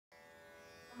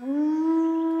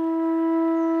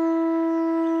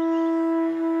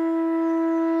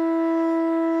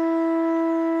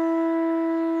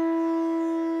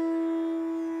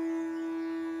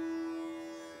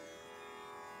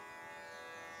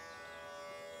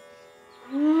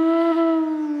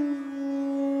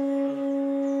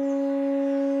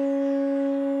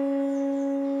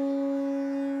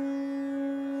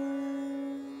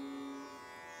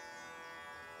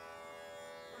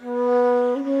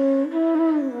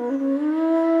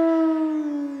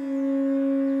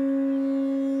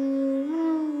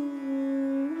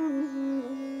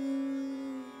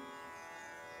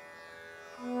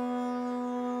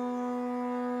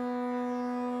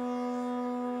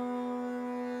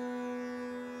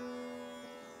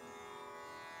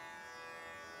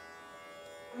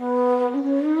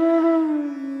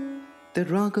The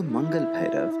Raga Mangal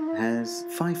Bhairav has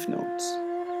 5 notes.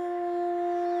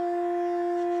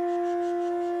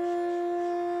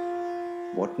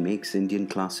 What makes Indian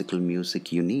classical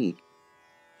music unique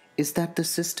is that the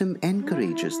system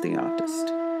encourages the artist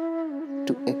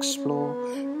to explore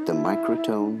the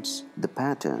microtones, the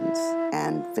patterns,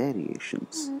 and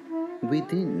variations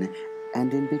within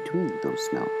and in between those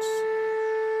notes.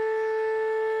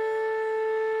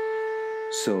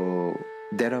 So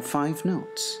there are 5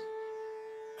 notes,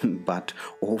 but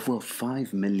over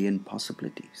 5 million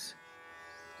possibilities.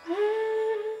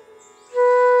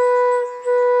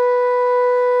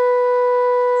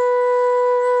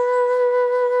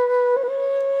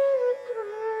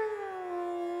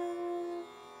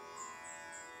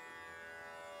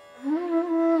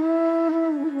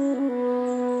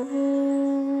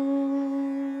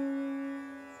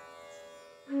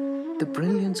 The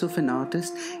brilliance of an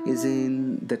artist is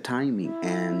in the timing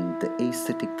and the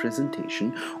aesthetic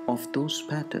presentation of those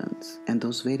patterns and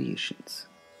those variations.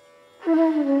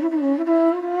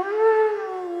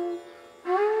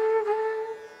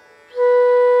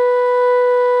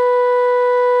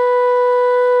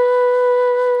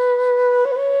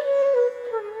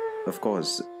 Of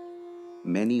course,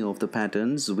 many of the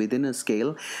patterns within a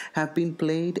scale have been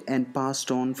played and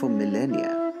passed on for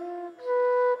millennia.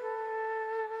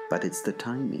 But it's the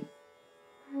timing,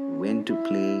 when to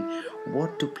play,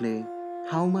 what to play,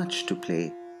 how much to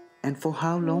play, and for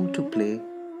how long to play,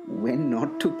 when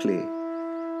not to play,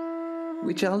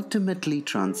 which ultimately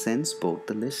transcends both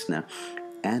the listener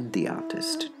and the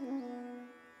artist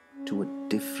to a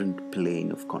different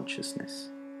plane of consciousness.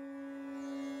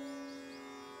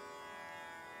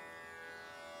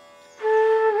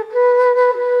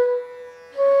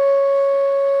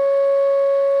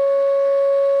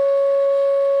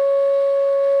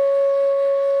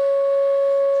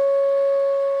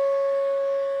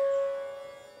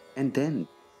 And then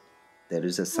there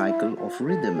is a cycle of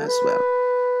rhythm as well,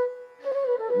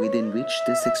 within which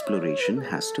this exploration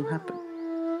has to happen.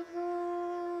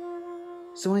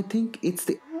 So I think it's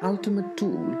the ultimate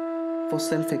tool for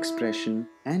self-expression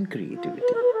and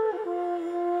creativity.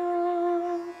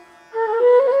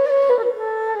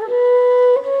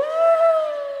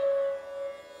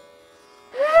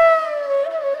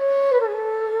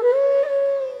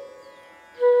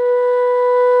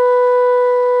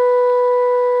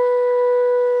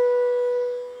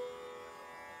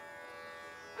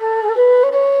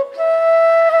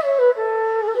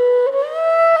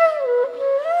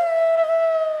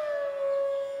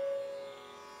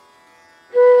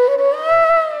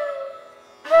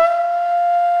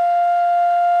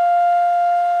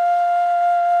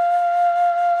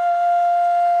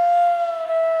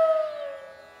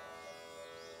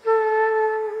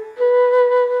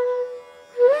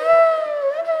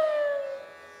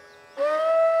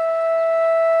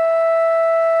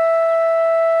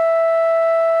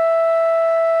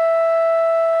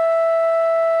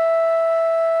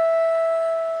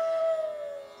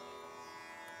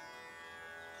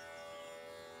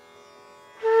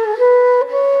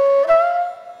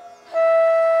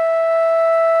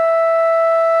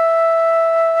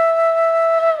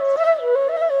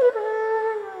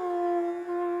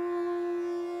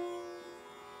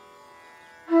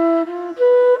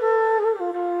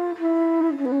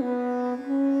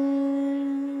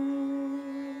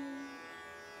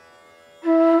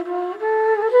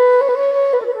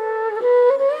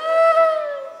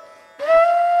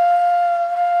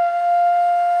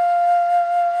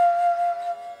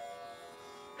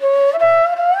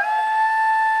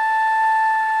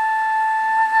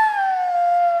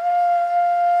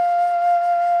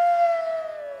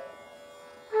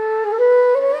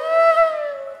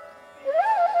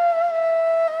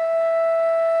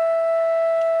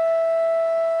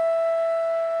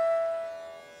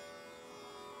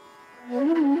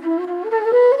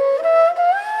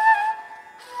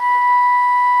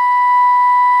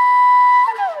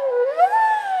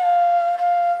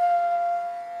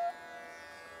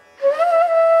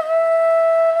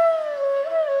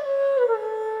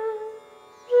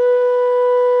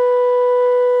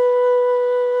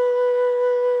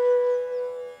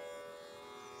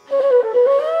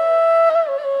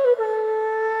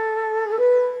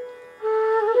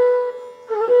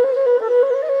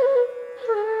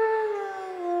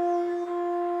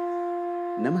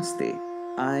 Namaste,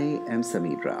 I am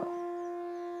Sameer Rao.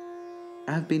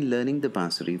 I have been learning the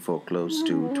Bansuri for close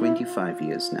to 25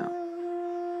 years now.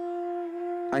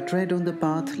 I tread on the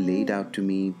path laid out to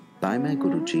me by my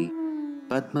Guruji,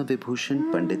 Padma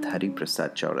Vibhushan Pandit Hari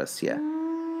Prasad Chaurasya,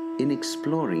 in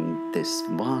exploring this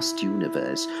vast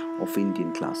universe of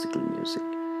Indian classical music,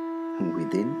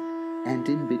 within and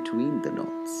in between the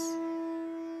notes.